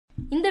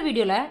இந்த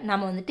வீடியோல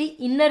நாம வந்துட்டு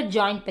இன்னர்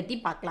ஜாயின் பத்தி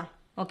பார்க்கலாம்.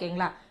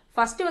 ஓகேங்களா?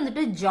 ஃபர்ஸ்ட்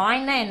வந்துட்டு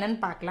ஜாயின்னா என்னன்னு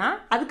பார்க்கலாம்.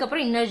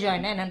 அதுக்கப்புறம் இன்னர்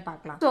ஜாயின்னா என்னன்னு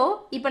பார்க்கலாம். ஸோ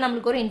இப்போ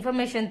நம்மளுக்கு ஒரு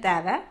இன்ஃபர்மேஷன்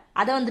தேவை.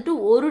 அதை வந்துட்டு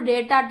ஒரு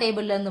டேட்டா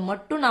டேபிள்ல இருந்து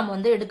மட்டும் நம்ம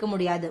வந்து எடுக்க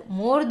முடியாது.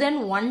 மோர் தென்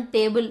ஒன்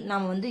டேபிள்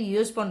நம்ம வந்து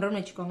யூஸ்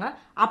பண்றோம்னு வச்சுக்கோங்க.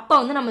 அப்போ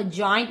வந்து நம்ம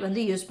ஜாயிண்ட்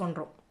வந்து யூஸ்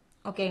பண்றோம்.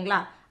 ஓகேங்களா?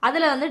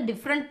 அதுல வந்து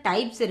டிஃப்ரெண்ட்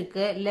டைப்ஸ்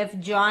இருக்கு.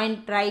 Left joint,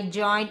 right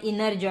joint,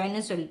 inner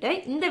ஜாயின்னு சொல்லிட்டு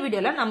இந்த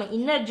வீடியோல நம்ம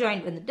இன்னர்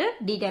ஜாயிண்ட் வந்துட்டு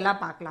டீட்டெயிலா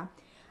பார்க்கலாம்.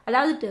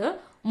 அதாவது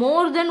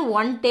மோர் தென்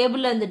ஒன்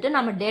டேபிள்ல இருந்துட்டு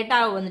நம்ம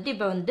டேட்டாவை வந்துட்டு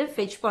இப்போ வந்துட்டு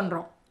ஃபெச்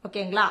பண்றோம்.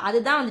 ஓகேங்களா?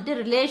 அதுதான் வந்துட்டு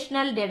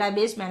relational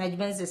database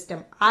management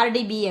system,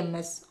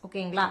 RDBMS.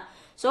 ஓகேங்களா?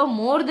 ஸோ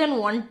மோர் தென்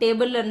ஒன்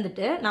டேபிள்ல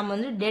இருந்துட்டு நம்ம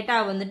வந்து டேட்டா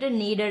வந்துட்டு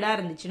நீடடா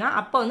இருந்துச்சுன்னா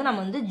அப்போ வந்து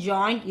நம்ம வந்து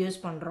ஜாயிண்ட்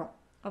யூஸ் பண்றோம்.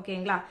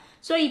 ஓகேங்களா?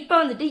 ஸோ இப்போ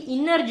வந்துட்டு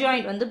இன்னர்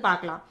ஜாயிண்ட் வந்து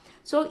பார்க்கலாம்.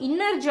 ஸோ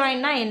இன்னர்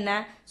ஜாயின்னா என்ன?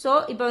 ஸோ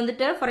இப்போ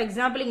வந்துட்டு ஃபார்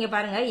எக்ஸாம்பிள் இங்கே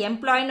பாருங்க,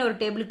 எம்ப்ளாயின்னு ஒரு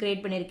டேபிள்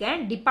கிரியேட் பண்ணியிருக்கேன்,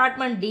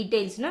 டிபார்ட்மெண்ட்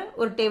டீடைல்ஸ்னு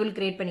ஒரு டேபிள்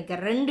கிரியேட்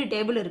பண்ணியிருக்கேன். ரெண்டு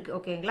டேபிள் இருக்கு.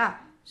 ஓகேங்களா?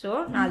 ஸோ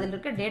நான் அதில்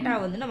இருக்க டேட்டா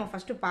வந்து நம்ம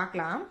ஃபர்ஸ்ட்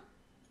பார்க்கலாம்.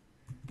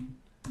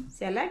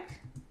 Select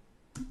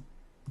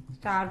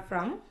star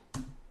from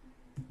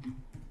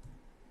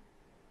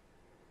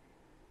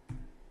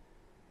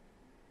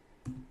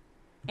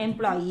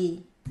employee.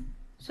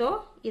 So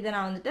இதை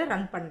நான் வந்துட்டு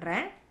ரன்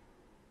பண்ணுறேன்.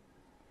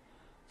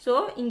 ஸோ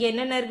இங்கே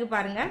என்னென்ன இருக்கு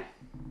பாருங்க.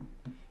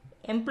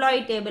 எம்ப்ளாயி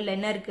டேபிள்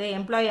என்ன இருக்கு?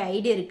 எம்ப்ளாயி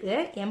ஐடி இருக்கு,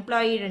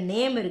 எம்ப்ளாயியோட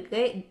நேம் இருக்கு,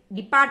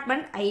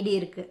 டிபார்ட்மெண்ட் ஐடி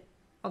இருக்கு.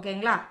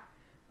 ஓகேங்களா?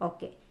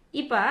 ஓகே,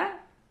 இப்போ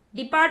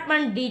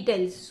டிபார்ட்மெண்ட்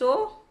டீடைல்ஸ். ஸோ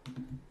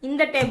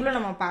இந்த டேபிளும்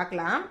நம்ம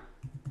பார்க்கலாம்.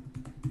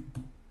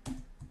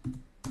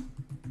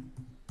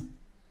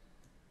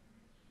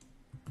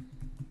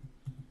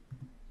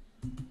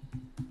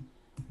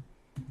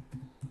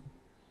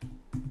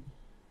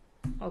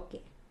 ஓகே,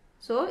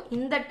 ஸோ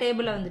இந்த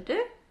டேபிளை வந்துட்டு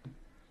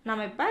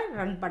நம்ம இப்போ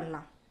ரன்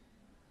பண்ணலாம்.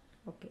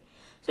 ஓகே,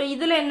 ஸோ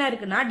இதில் என்ன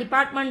இருக்குன்னா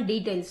டிபார்ட்மெண்ட்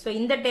டீடைல்ஸ். ஸோ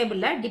இந்த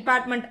டேபிளில்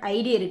டிபார்ட்மெண்ட்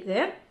ஐடி இருக்கு,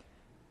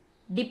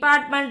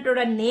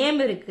 டிபார்ட்மெண்ட்டோட நேம்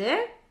இருக்கு,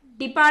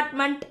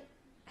 டிபார்ட்மெண்ட்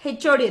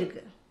ஹெச்ஓடி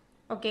இருக்கு.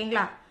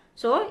 ஓகேங்களா?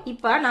 ஸோ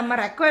இப்போ நம்ம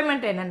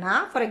ரெக்குவயர்மெண்ட் என்னன்னா,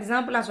 ஃபார்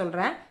எக்ஸாம்பிள் நான்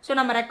சொல்கிறேன். ஸோ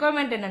நம்ம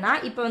ரெக்குவயர்மெண்ட் என்னன்னா,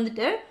 இப்போ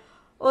வந்துட்டு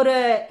ஒரு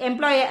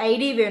எம்ப்ளாயி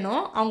ஐடி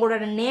வேணும்,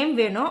 அவங்களோட நேம்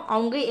வேணும்,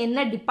 அவங்க என்ன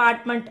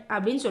டிபார்ட்மெண்ட்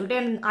அப்படின்னு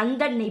சொல்லிட்டு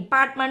அந்த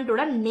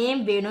டிபார்ட்மெண்ட்டோட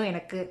நேம் வேணும்.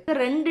 எனக்கு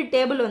ரெண்டு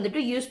டேபிள்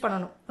வந்துட்டு யூஸ்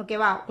பண்ணணும்.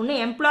 ஓகேவா? ஒன்று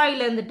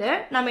எம்ப்ளாயில இருந்துட்டு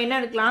நம்ம என்ன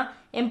எடுக்கலாம்,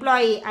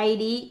 employee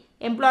ID,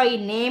 employee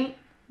name,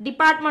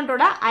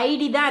 டிபார்ட்மெண்ட்டோட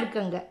ID தான்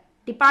இருக்குங்க,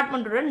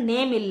 டிபார்ட்மெண்ட்டோட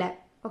நேம் இல்லை.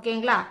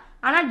 ஓகேங்களா?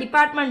 ஆனால்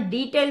டிபார்ட்மெண்ட்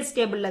டீடைல்ஸ்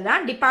டேபிளில்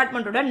தான்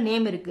டிபார்ட்மெண்ட்டோட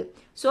நேம் இருக்கு.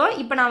 ஸோ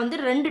இப்போ நான் வந்து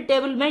ரெண்டு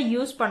டேபிளுமே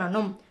யூஸ்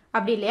பண்ணணும்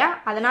அப்படி இல்லையா?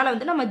 அதனால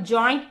வந்து நம்ம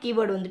ஜாயிண்ட்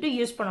கீவேர்டு வந்துட்டு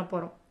யூஸ் பண்ண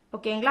போறோம்.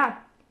 ஓகேங்களா?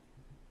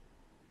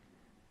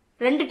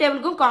 ரெண்டு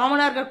டேபிளுக்கும்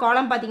காமனா இருக்கிற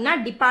காலம் பாத்தீங்கன்னா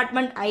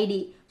டிபார்ட்மெண்ட்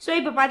ஐடி. ஸோ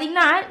இப்போ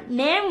பாத்தீங்கன்னா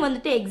நேம்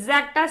வந்துட்டு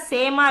எக்ஸாக்டா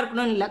சேமா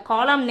இருக்கணும்னு இல்லை.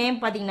 காலம்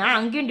நேம் பாத்தீங்கன்னா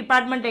அங்கேயும்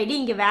டிபார்ட்மெண்ட் ஐடி,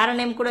 இங்க வேற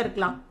நேம் கூட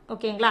இருக்கலாம்.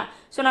 ஓகேங்களா?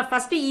 ஸோ நான்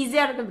ஃபர்ஸ்ட்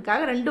ஈஸியா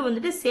இருக்கிறதுக்காக ரெண்டும்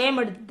வந்துட்டு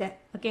சேம் எடுத்துட்டேன்.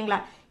 ஓகேங்களா?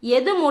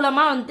 எது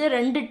மூலமா வந்துட்டு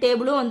ரெண்டு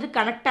டேபிளும் வந்து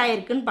கனெக்ட்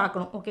ஆயிருக்குன்னு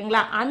பார்க்கணும்.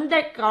 ஓகேங்களா? அந்த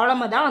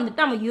காலமை தான்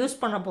வந்துட்டு நம்ம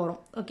யூஸ் பண்ண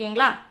போறோம்.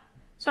 ஓகேங்களா?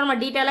 ஸோ நம்ம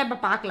டீட்டெயிலாக இப்போ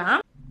பார்க்கலாம்.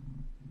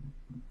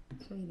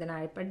 ஸோ இதை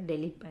நான் இப்போ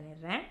டெலீட்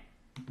பண்ணிடுறேன்.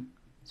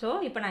 ஸோ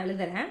இப்போ நான்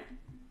எழுதுறேன்,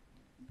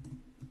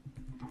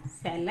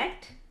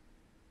 செலக்ட்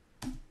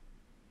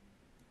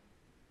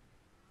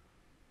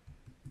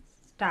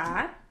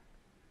ஸ்டார்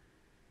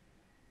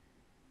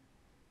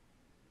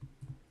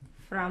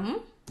ஃப்ரம்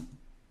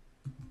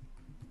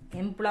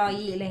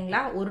எம்ப்ளாயி. இல்லைங்களா?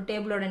 ஒரு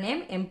டேபிளோட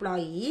நேம்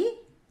எம்ப்ளாயி,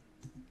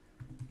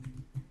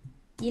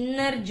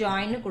 இன்னர்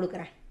ஜாயின்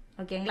கொடுக்குறேன்.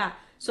 ஓகேங்களா?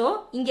 ஸோ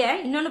இங்கே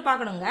இன்னொன்று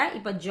பார்க்கணுங்க.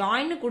 இப்போ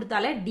ஜாயின்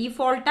கொடுத்தாலே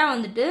டிஃபால்ட்டா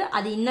வந்துட்டு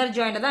அது இன்னர்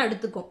ஜாயின்ட்டை தான்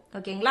எடுத்துக்கும்.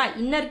 ஓகேங்களா?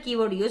 இன்னர்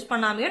கீவேர்டு யூஸ்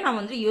பண்ணாமையும் நம்ம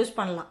வந்துட்டு யூஸ்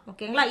பண்ணலாம்.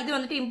 ஓகேங்களா? இது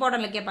வந்துட்டு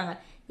இம்பார்ட்டன்ட்ல கேட்பாங்க,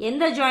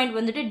 எந்த ஜாயிண்ட்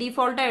வந்துட்டு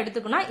டிஃபால்ட்டா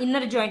எடுத்துக்கணும்,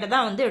 இன்னர் ஜாயின்ட்டை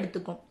தான் வந்து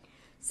எடுத்துக்கும்.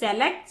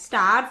 Select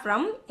star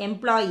from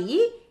employee,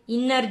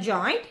 inner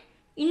joint.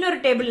 இன்னொரு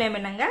டேபிள் நேம்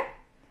என்னங்க,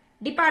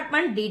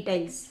 department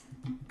details,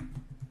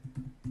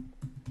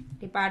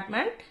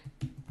 department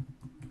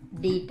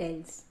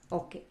details.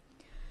 Okay,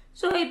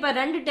 so இப்போ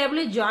ரெண்டு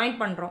டேபிளையும் ஜாயின்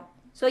பண்றோம்.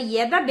 ஸோ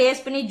எதை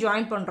பேஸ் பண்ணி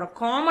ஜாயின் பண்றோம்?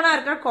 காமனா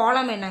இருக்கிற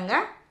காலம் என்னங்க,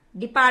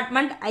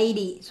 டிபார்ட்மெண்ட்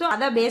ஐடி. ஸோ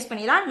அதை பேஸ்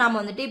பண்ணி தான் நம்ம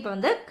வந்துட்டு இப்போ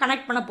வந்து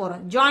கனெக்ட் பண்ண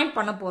போறோம், ஜாயின்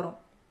பண்ண போறோம்.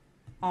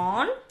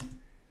 ஆன்.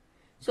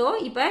 ஸோ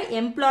இப்போ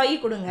எம்ப்ளாயி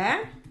கொடுங்க,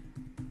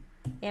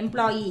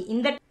 எம்ப்ளாயி.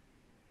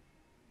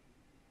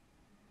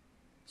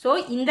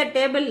 இந்த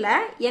டேபிள்ல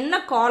என்ன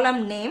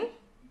காலம் நேம்?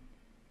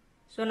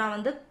 ஸோ நான்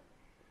வந்து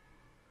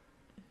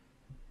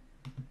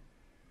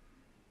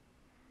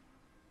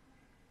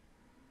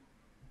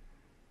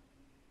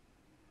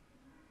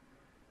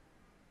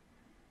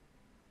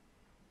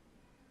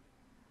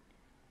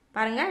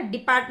பாருங்க,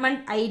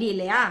 டிபார்ட்மெண்ட் ஐடி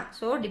இல்லையா?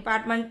 ஸோ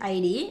டிபார்ட்மெண்ட்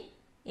ஐடி,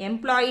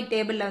 எம்ப்ளாயி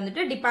டேபிள்ல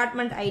வந்துட்டு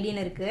டிபார்ட்மெண்ட்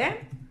ஐடின்னு இருக்கு.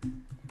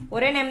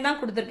 ஒரே நேம் தான்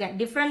கொடுத்துருக்கேன்,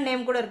 டிஃப்ரெண்ட்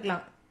நேம் கூட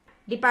இருக்கலாம்.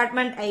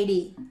 Department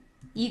IT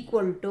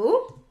equal to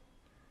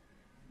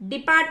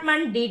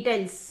department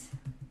details,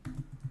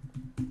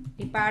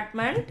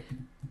 department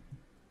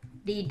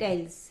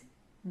details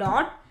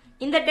dot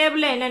இந்த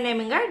டேபிள்ல என்ன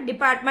நேமுங்க,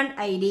 department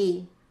IT,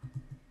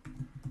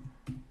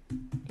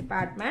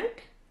 department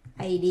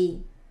IT.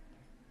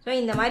 So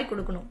இந்த மாதிரி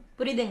கொடுக்கணும்.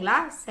 புரியுதுங்களா?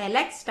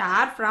 Select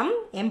star from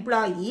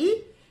employee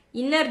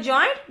inner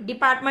join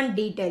department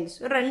details.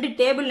 ரெண்டு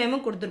டேபிள்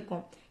நேமும்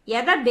கொடுத்துருக்கோம்.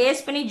 எதை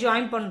பேஸ் பண்ணி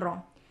ஜாயின்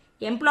பண்ணுறோம்?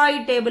 எம்ப்ளாயி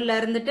டேபிளில்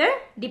இருந்துட்டு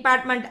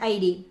டிபார்ட்மெண்ட்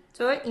ஐடி.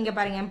 ஸோ இங்கே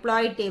பாருங்கள்,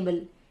 எம்ப்ளாயி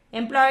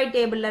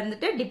டேபிளில்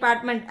இருந்துட்டு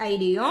டிபார்ட்மெண்ட்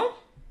ஐடியும்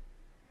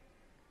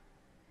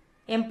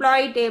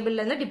employee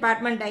டேபிள்லேருந்து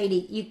department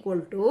IT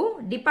equal to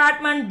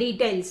department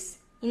details.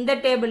 இந்த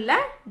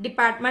டேபிளில்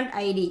டிபார்ட்மெண்ட்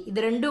ஐடி. இது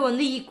ரெண்டும்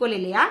வந்து ஈக்குவல்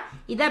இல்லையா?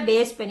 இதை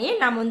பேஸ் பண்ணி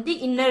நம்ம வந்து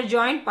இன்னர்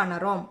ஜாயின்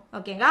பண்ணுறோம்.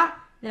 ஓகேங்களா?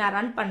 இதை நான்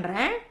ரன்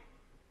பண்ணுறேன்.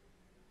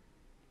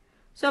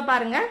 ஸோ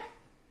பாருங்கள்,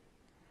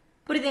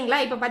 புரியுதுங்களா?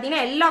 இப்போ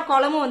பார்த்தீங்கன்னா எல்லா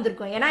காலமும்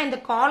வந்திருக்கும். ஏன்னா இந்த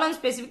காலம்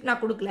ஸ்பெசிஃபிக்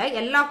நான் கொடுக்கல,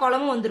 எல்லா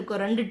காலமும்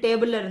வந்திருக்கும். ரெண்டு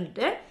டேபிளில்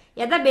இருந்துட்டு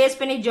எதை பேஸ்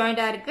பண்ணி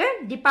ஜாயிண்ட் ஆயிருக்கு?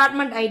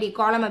 டிபார்ட்மெண்ட் ஐடி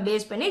காலமை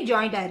பேஸ் பண்ணி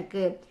ஜாயிண்ட்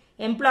ஆயிருக்கு.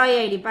 எம்ப்ளாயி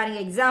ஐடி பாருங்க,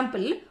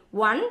 எக்ஸாம்பிள்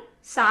 1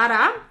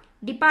 சாரா,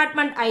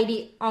 டிபார்ட்மெண்ட் ஐடி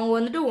அவங்க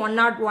வந்துட்டு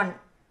 101.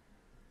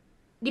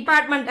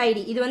 டிபார்ட்மெண்ட்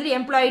ஐடி இது வந்து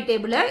எம்ப்ளாயி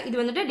டேபிள், இது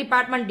வந்துட்டு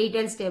department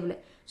details table.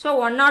 So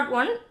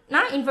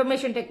 101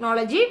 information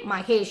technology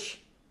Mahesh.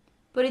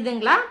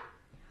 புரியுதுங்களா?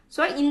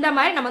 ஸோ இந்த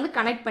மாதிரி நம்ம வந்து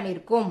கனெக்ட்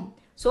பண்ணியிருக்கோம்.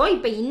 ஸோ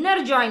இப்போ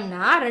இன்னர்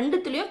ஜாயின்னா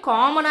ரெண்டுத்துலேயும்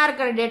காமனாக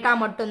இருக்கிற டேட்டா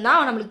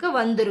மட்டும்தான் நம்மளுக்கு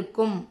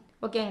வந்திருக்கும்.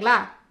 ஓகேங்களா?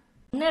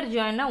 இன்னர்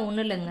ஜாயின்னா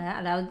ஒன்றும் இல்லைங்க.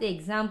 அதாவது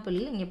எக்ஸாம்பிள்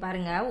இங்கே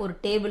பாருங்கள், ஒரு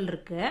டேபிள்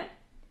இருக்குது.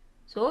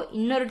 ஸோ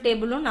இன்னொரு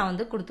டேபிளும் நான்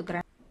வந்து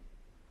கொடுத்துக்கிறேன்.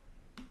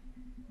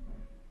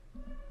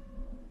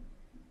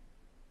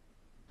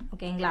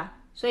 ஓகேங்களா?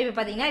 ஸோ இப்போ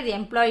பார்த்தீங்கன்னா இது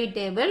எம்ப்ளாயி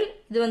டேபிள்,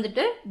 இது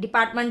வந்துட்டு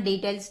டிபார்ட்மெண்ட்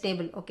டீடைல்ஸ்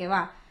டேபிள்.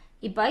 ஓகேவா?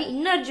 இப்போ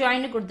இன்னர்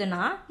ஜாயின்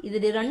கொடுத்தோன்னா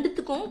இது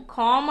ரெண்டுத்துக்கும்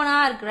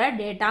காமனாக இருக்கிற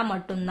டேட்டா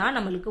மட்டும்தான்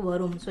நம்மளுக்கு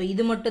வரும். ஸோ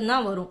இது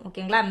மட்டும்தான் வரும்.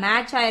 ஓகேங்களா?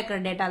 மேட்ச் ஆகிருக்கிற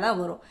டேட்டா தான்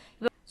வரும்.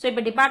 ஸோ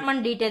இப்போ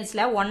டிபார்ட்மெண்ட்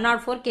டீடைல்ஸில்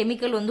 104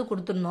 கெமிக்கல் வந்து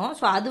கொடுத்துருந்தோம்.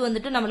 ஸோ அது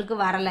வந்துட்டு நம்மளுக்கு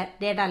வரலை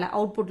டேட்டாவில்,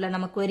 அவுட்புட்டில்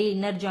நம்ம query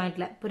இன்னர்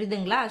ஜாயிண்ட்டில்.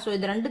 புரியுதுங்களா? ஸோ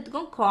இது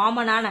ரெண்டுத்துக்கும்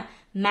காமனான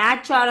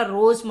மேட்சான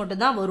ரோஸ்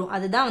மட்டும் தான் வரும்.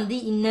 அதுதான் வந்து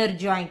இன்னர்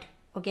ஜாயிண்ட்.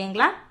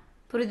 ஓகேங்களா?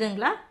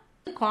 புரியுதுங்களா?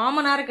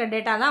 காமனாக இருக்கிற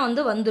டேட்டா தான்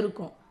வந்து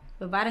வந்திருக்கும்.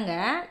 இப்போ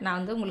பாருங்கள், நான்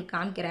வந்து உங்களுக்கு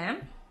காமிக்கிறேன்.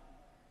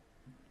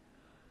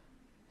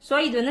 ஸோ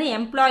இது வந்து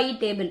எம்ப்ளாயி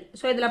டேபிள்.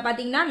 ஸோ இதில்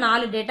பார்த்தீங்கன்னா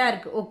 4 டேட்டா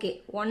இருக்குது. Okay,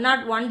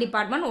 101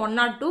 department,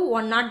 102,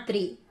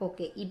 103.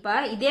 ஓகே, இப்போ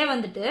இதே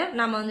வந்துட்டு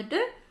நம்ம வந்துட்டு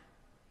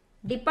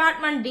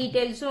டிபார்ட்மெண்ட்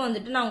டீட்டெயில்ஸும்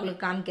வந்துட்டு நான்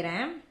உங்களுக்கு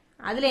காமிக்கிறேன்.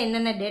 அதில்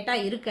என்னென்ன டேட்டா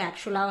இருக்குது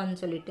ஆக்சுவலாக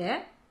சொல்லிட்டு.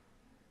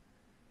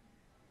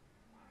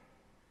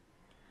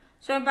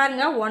 ஸோ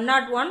பாருங்க,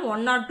 101,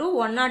 102,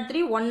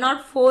 103,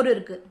 104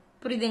 இருக்குது.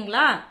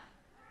 புரியுதுங்களா?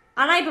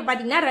 ஆனால் இப்போ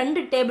பார்த்தீங்கன்னா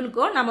ரெண்டு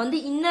டேபிளுக்கும் நம்ம வந்து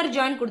இன்னர்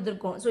ஜாயின்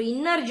கொடுத்துருக்கோம். ஸோ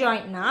இன்னர்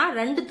ஜாயின்னா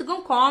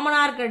ரெண்டுத்துக்கும்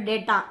காமனாக இருக்கிற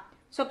டேட்டா.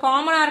 ஸோ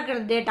காமனாக இருக்கிற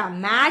டேட்டா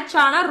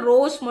மேட்சான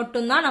ரோஸ்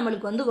மட்டும்தான்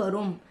நம்மளுக்கு வந்து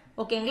வரும்.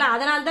 ஓகேங்களா?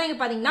 அதனால தான் இங்கே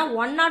பார்த்தீங்கன்னா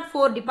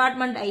 104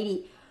 டிபார்ட்மெண்ட் ஐடி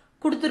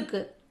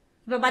கொடுத்துருக்கு.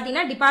 இப்போ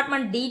பார்த்தீங்கன்னா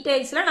டிபார்ட்மெண்ட்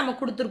டீடைல்ஸில் நம்ம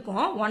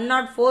கொடுத்துருக்கோம்,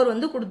 104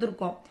 வந்து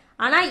கொடுத்துருக்கோம்.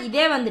 ஆனால்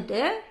இதே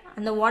வந்துட்டு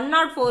அந்த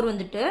 104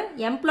 வந்துட்டு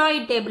எம்ப்ளாயி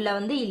டேபிளில்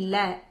வந்து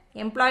இல்லை.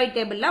 எம்ப்ளாயி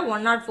டேபிளில்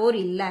 104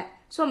 இல்லை.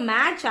 ஸோ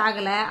மேட்ச்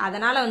ஆகலை.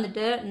 அதனால்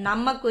வந்துட்டு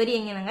நம்ம query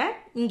எங்கேங்க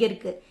இங்கே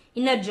இருக்குது,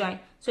 இன்னர் ஜாயின்.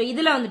 ஸோ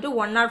இதில் வந்துட்டு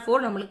 104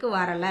 நம்மளுக்கு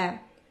வரலை.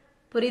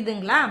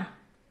 புரியுதுங்களா?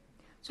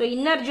 ஸோ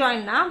இன்னர்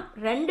ஜாயின்னா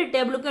ரெண்டு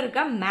டேபிளுக்கும்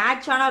இருக்க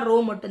மேட்சான ரோ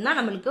மட்டும்தான்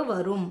நம்மளுக்கு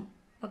வரும்.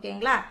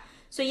 ஓகேங்களா?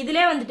 ஸோ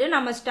இதிலே வந்துட்டு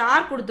நம்ம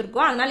ஸ்டார்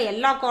கொடுத்துருக்கோம், அதனால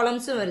எல்லா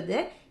காலம்ஸும் வருது.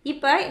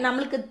 இப்போ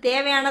நம்மளுக்கு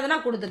தேவையானதை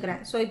நான்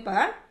கொடுத்துக்கிறேன். ஸோ இப்போ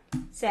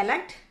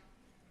செலக்ட்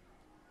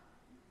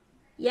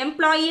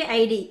எம்ப்ளாயி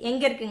ஐடி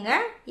எங்கே இருக்குங்க?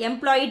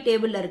 எம்ப்ளாயி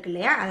டேபிளில் இருக்கு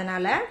இல்லையா?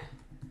 அதனால்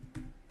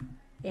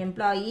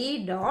employee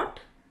dot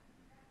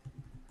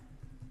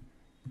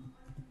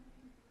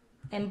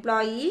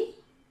employee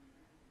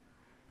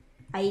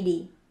ID.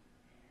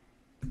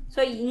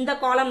 So இந்த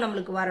காலம்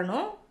நம்மளுக்கு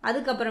வரணும்.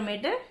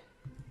 அதுக்கப்புறமேட்டு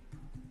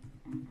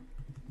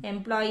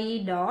எம்ப்ளாயி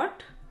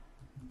டாட்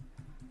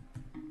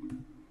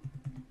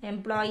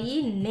எம்ப்ளாயி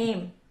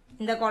நேம்,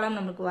 இந்த காலம்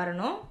நம்மளுக்கு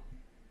வரணும்.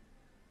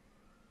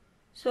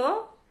 ஸோ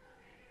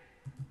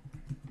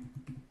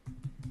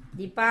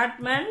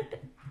டிபார்ட்மெண்ட்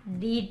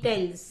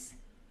டீடைல்ஸ்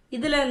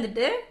இதில்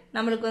வந்துட்டு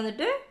நம்மளுக்கு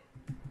வந்துட்டு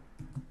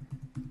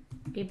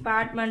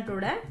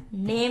டிபார்ட்மெண்ட்டோட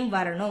நேம்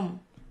வரணும்.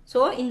 ஸோ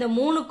இந்த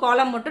 3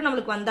 காலம் மட்டும்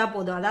நம்மளுக்கு வந்தால்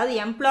போதும். அதாவது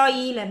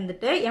எம்ப்ளாயில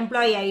இருந்துட்டு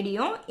எம்ப்ளாயி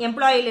ஐடியும்,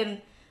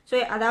 ஸோ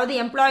அதாவது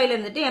எம்ப்ளாயில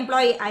இருந்துட்டு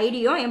எம்ப்ளாயி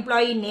ஐடியும்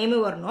எம்ப்ளாயி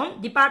நேமும் வரணும்.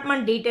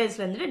 டிபார்ட்மெண்ட்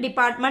டீடைல்ஸ்ல இருந்துட்டு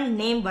டிபார்ட்மெண்ட்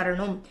நேம்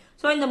வரணும்.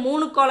 ஸோ இந்த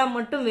 3 காலம்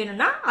மட்டும்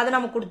வேணும்னா அதை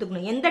நம்ம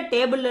கொடுத்துக்கணும். எந்த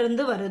டேபிள்ல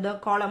இருந்து வருதோ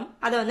காலம்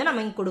அதை வந்து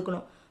நம்ம இங்கே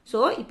கொடுக்கணும்.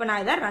 ஸோ இப்போ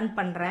நான் இதை ரன்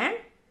பண்ணுறேன்.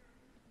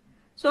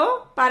 ஸோ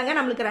பாருங்கள்,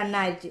 நம்மளுக்கு ரன்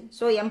ஆயிடுச்சு.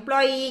 ஸோ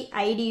எம்ப்ளாயி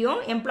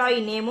ஐடியும் எம்ப்ளாயி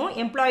நேமும்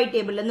எம்ப்ளாயி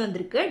டேபிள்லேருந்து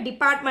வந்திருக்கு.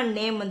 டிபார்ட்மெண்ட்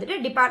நேம் வந்துட்டு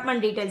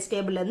டிபார்ட்மெண்ட் டீடைல்ஸ்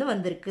டேபிள்லேருந்து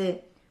வந்திருக்கு.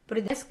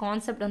 புரியுது?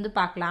 கான்செப்ட் வந்து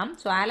பார்க்கலாம்.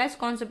 ஸோ அலைஸ்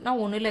கான்செப்ட்னா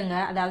ஒன்றும் இல்லைங்க.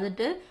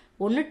 அதாவது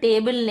ஒன்று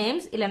டேபிள்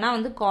நேம்ஸ் இல்லைனா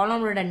வந்து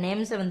காலமோட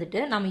நேம்ஸை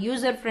வந்துட்டு நம்ம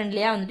யூசர்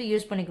ஃப்ரெண்ட்லியாக வந்துட்டு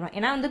யூஸ் பண்ணிக்கிறோம்.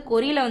 ஏன்னா வந்து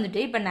கொரியில்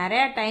வந்துட்டு இப்போ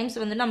நிறையா டைம்ஸ்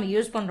வந்து நம்ம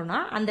யூஸ் பண்ணுறோம்னா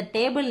அந்த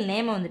டேபிள்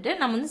நேமை வந்துட்டு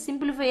நம்ம வந்து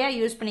சிம்பிளிஃபையாக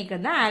யூஸ்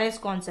பண்ணிக்கிறது தான்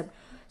அலைஸ் கான்செப்ட்.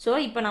 ஸோ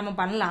இப்போ நம்ம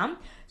பண்ணலாம்.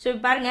 ஸோ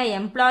இப்போ பாருங்க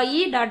employee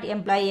dot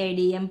employee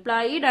ID,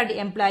 employee dot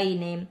employee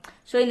name.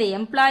 So இந்த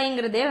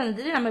எம்ப்ளாயிங்கிறதே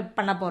வந்துட்டு நம்ம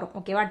பண்ண போகிறோம்.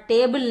 ஓகேவா,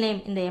 டேபிள் நேம்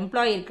இந்த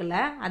எம்ப்ளாயி இருக்குல்ல,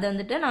 அதை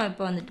வந்துட்டு நம்ம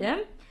இப்போ வந்துட்டு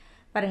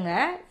பாருங்க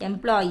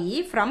எம்ப்ளாயி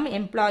ஃப்ரம்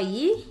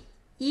எம்ப்ளாயி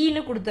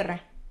ஈன்னு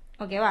கொடுத்துட்றேன்.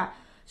 ஓகேவா,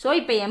 ஸோ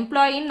இப்போ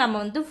எம்ப்ளாயின்னு நம்ம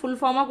வந்து ஃபுல்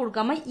ஃபார்மாக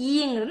கொடுக்காம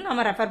ஈங்கிறது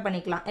நம்ம ரெஃபர்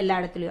பண்ணிக்கலாம் எல்லா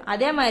இடத்துலையும்.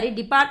 அதே மாதிரி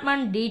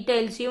டிபார்ட்மெண்ட்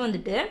டீட்டெயில்ஸையும்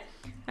வந்துட்டு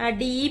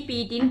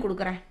டிஇபிடின்னு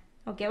கொடுக்குறேன்.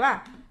 ஓகேவா,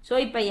 ஸோ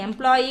இப்போ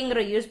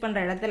எம்ப்ளாயிங்கிற யூஸ் பண்ணுற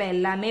இடத்துல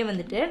எல்லாமே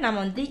வந்துட்டு நம்ம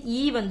வந்து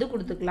இ வந்து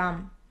கொடுத்துக்கலாம்.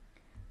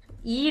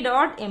 இ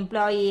டாட்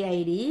எம்ப்ளாயி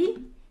ஐடி,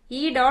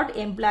 இ டாட்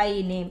எம்ப்ளாயி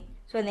நேம்.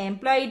 ஸோ இந்த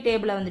எம்ப்ளாயி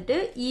டேபிளை வந்துட்டு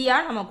இஆ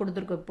நம்ம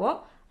கொடுத்துருக்கோம். இப்போ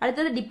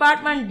அடுத்தது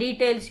டிபார்ட்மெண்ட்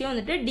டீட்டெயில்ஸையும்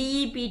வந்துட்டு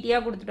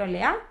டிஇபிடியாக கொடுத்துட்டோம்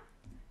இல்லையா.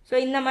 ஸோ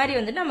இந்த மாதிரி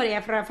வந்துட்டு நம்ம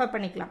ரெஃபர்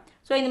பண்ணிக்கலாம்.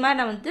 ஸோ இந்த மாதிரி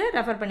நான் வந்து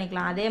ரெஃபர்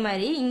பண்ணிக்கலாம். அதே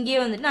மாதிரி இங்கேயே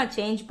வந்துட்டு நான்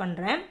சேஞ்ச்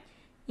பண்ணுறேன்.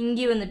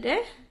 இங்கே வந்துட்டு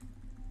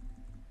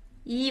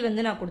இ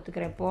வந்து நான்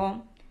கொடுத்துக்கிறேன். இப்போ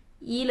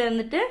இல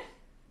இருந்துட்டு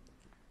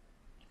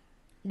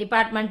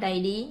டிபார்ட்மெண்ட்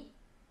ஐடி,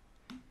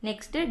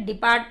 நெக்ஸ்ட்டு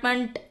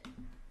டிபார்ட்மெண்ட்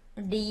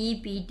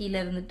டிஇபிடியில்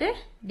இருந்துட்டு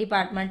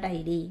டிபார்ட்மெண்ட்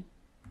ஐடி.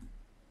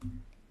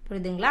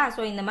 புரியுதுங்களா?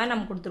 ஸோ இந்த மாதிரி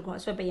நம்ம கொடுத்துருக்கோம்.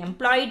 ஸோ இப்போ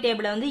எம்ப்ளாயி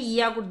டேபிளை வந்து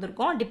இஆ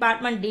கொடுத்துருக்கோம்,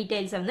 டிபார்ட்மெண்ட்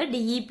டீட்டெயில்ஸை வந்து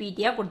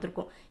டிஇபிடியாக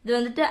கொடுத்துருக்கோம். இது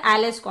வந்துட்டு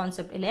ஆலிஸ்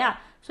கான்செப்ட் இல்லையா.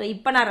 ஸோ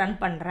இப்போ நான் ரன்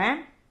பண்ணுறேன்.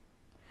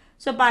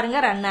 ஸோ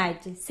பாருங்கள் ரன்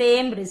ஆயிடுச்சு,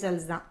 சேம்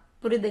ரிசல்ட்ஸ் தான்.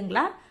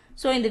 புரியுதுங்களா?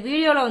 ஸோ இந்த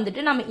வீடியோவில்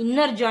வந்துட்டு நம்ம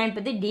இன்னர் ஜாயின்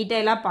பற்றி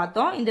டீட்டெயிலாக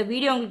பார்த்தோம். இந்த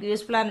வீடியோ உங்களுக்கு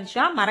யூஸ்ஃபுல்லாக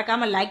இருந்துச்சுன்னா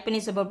மறக்காமல் லைக் பண்ணி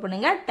சப்போர்ட்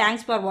பண்ணுங்கள்.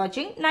 தேங்க்ஸ் ஃபார்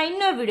வாட்சிங். நான்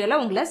இன்னொரு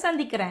வீடியோவில் உங்களை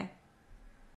சந்திக்கிறேன்.